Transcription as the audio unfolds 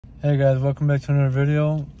Hey guys, welcome back to another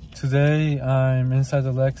video. Today I'm inside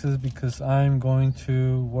the Lexus because I'm going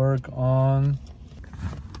to work on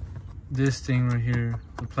this thing right here,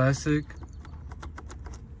 the plastic.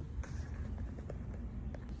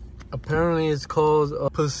 Apparently it's called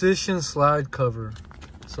a position slide cover.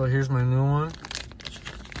 So here's my new one,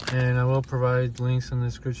 and I will provide links in the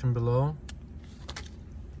description below.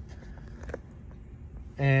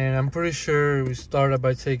 And I'm pretty sure we started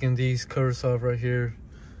by taking these covers off right here.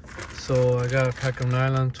 So I got a pack of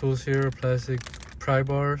nylon tools here, plastic pry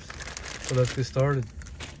bars. So let's get started.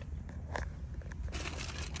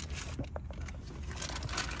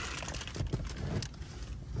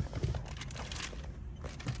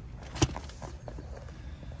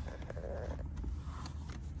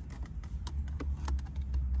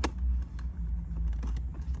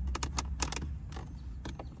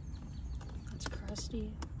 It's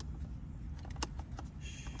crusty.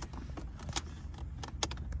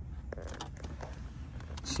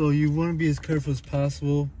 So you want to be as careful as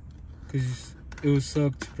possible because it would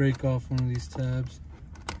suck to break off one of these tabs.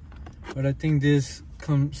 But I think this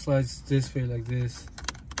slides this way like this.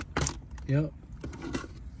 Yep.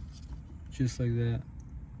 Just like that.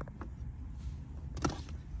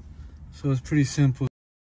 So it's pretty simple.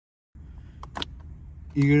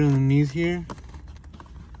 You get underneath here.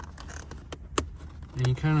 And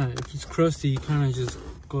you kind of, if it's crusty, you kind of just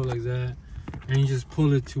go like that. And you just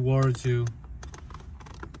pull it towards you.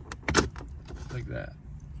 Like that.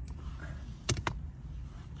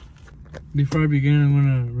 Before I begin, I'm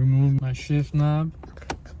going to remove my shift knob.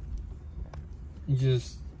 You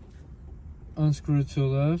just unscrew it to the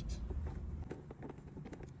left.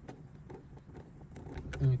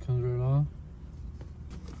 And it comes right off.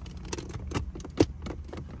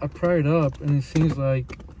 I pry it up and it seems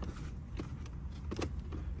like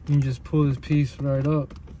you can just pull this piece right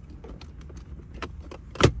up.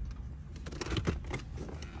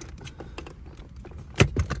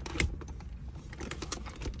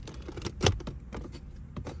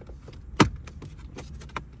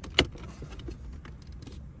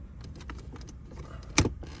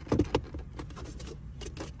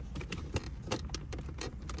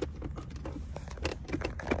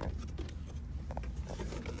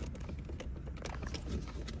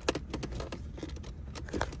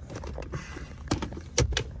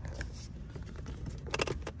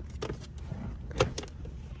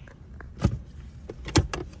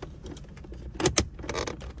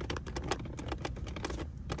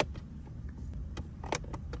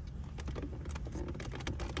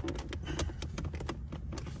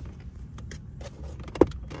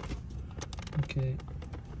 Okay.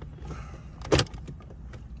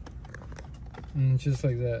 And just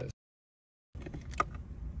like that.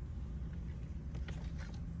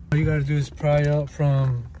 All you gotta do is pry up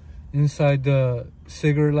from inside the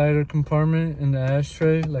cigarette lighter compartment in the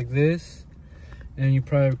ashtray like this, and you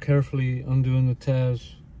pry it carefully, undoing the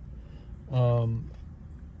tabs one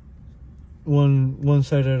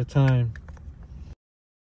side at a time.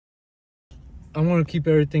 I want to keep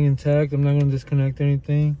everything intact. I'm not going to disconnect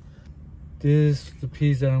anything. This is the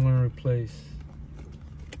piece that I'm going to replace.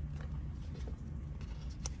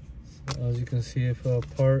 So as you can see, it fell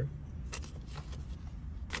apart.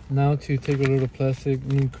 Now to take a little plastic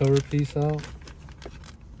new cover piece out.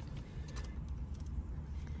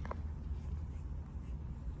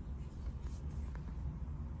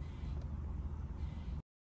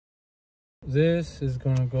 This is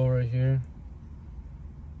going to go right here.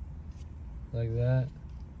 Like that.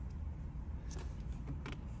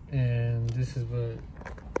 And this is what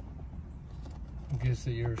gets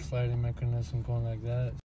at your sliding mechanism going like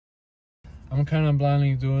that. I'm kind of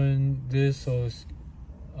blindly doing this, so it's,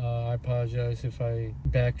 I apologize if I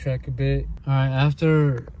backtrack a bit. Alright,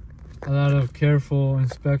 after a lot of careful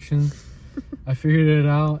inspection, I figured it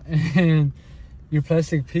out. And your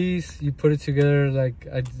plastic piece, you put it together like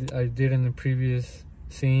I did in the previous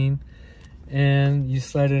scene. And you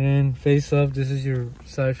slide it in face up. This is your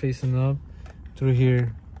side facing up through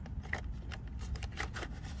here.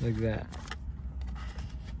 Like that.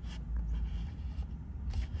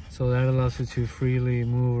 So that allows you to freely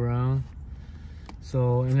move around.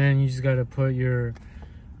 So, and then you just gotta put your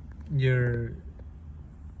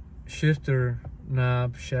shifter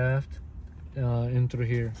knob shaft in through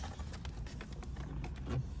here.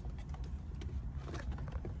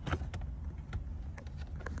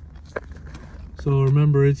 So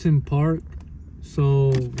remember, it's in park. So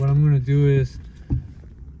what I'm gonna do is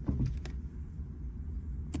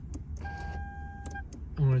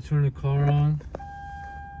I'm gonna turn the car on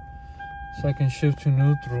so I can shift to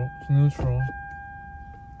neutral.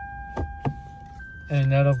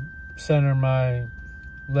 And that'll center my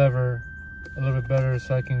lever a little bit better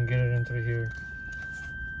so I can get it in through here.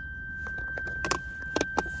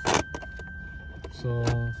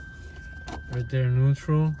 So right there,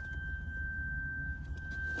 neutral.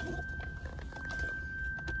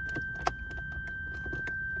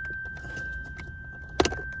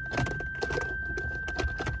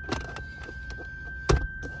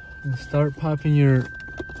 And start popping your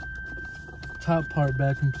top part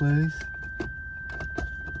back in place.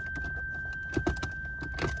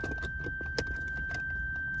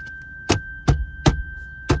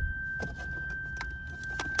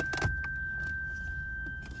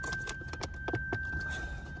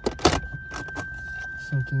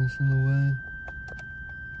 Something's in the way.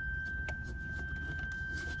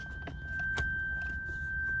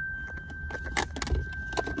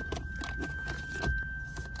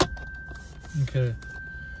 Okay,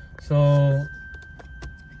 so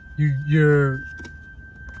your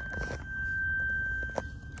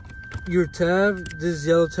tab, this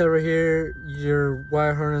yellow tab right here, your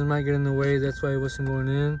wire harness might get in the way. That's why it wasn't going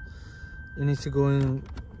in. It needs to go in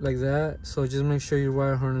like that. So just make sure your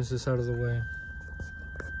wire harness is out of the way.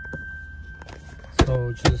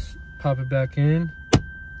 So just pop it back in.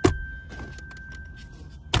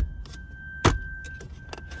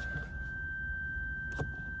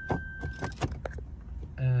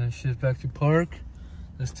 And shift back to park.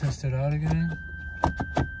 Let's test it out again.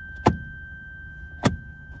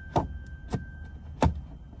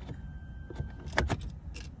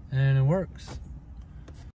 And it works.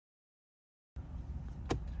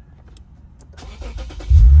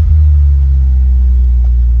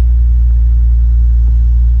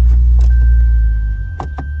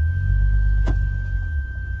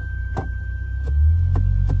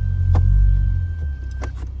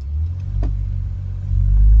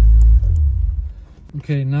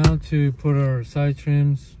 Okay, now to put our side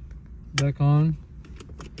trims back on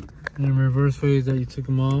in reverse way that you took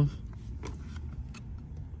them off.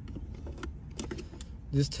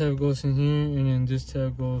 This tab goes in here, and then this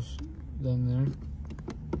tab goes down there.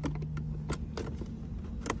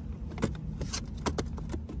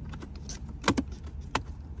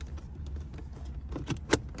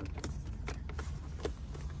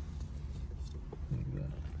 Like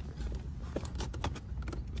that.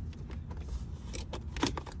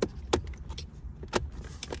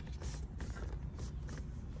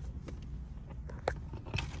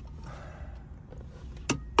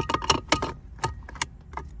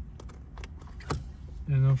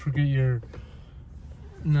 And don't forget your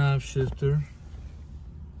knob shifter.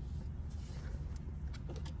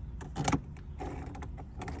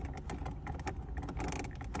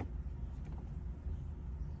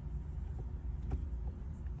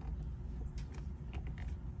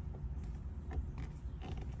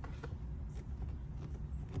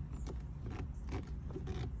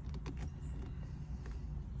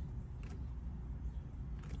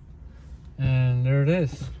 And there it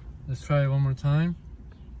is. Let's try it one more time.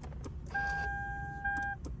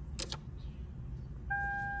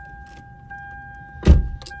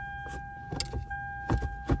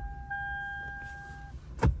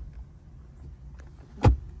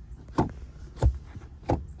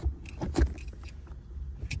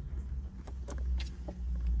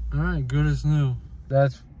 Alright, good as new.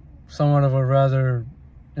 That's somewhat of a rather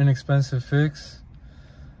inexpensive fix.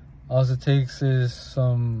 All it takes is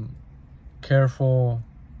some careful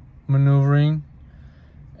maneuvering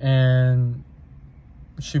and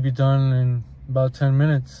it should be done in about 10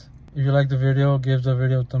 minutes. If you like the video, give the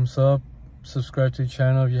video a thumbs up. Subscribe to the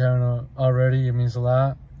channel if you haven't already, it means a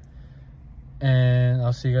lot. And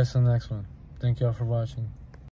I'll see you guys in the next one. Thank you all for watching.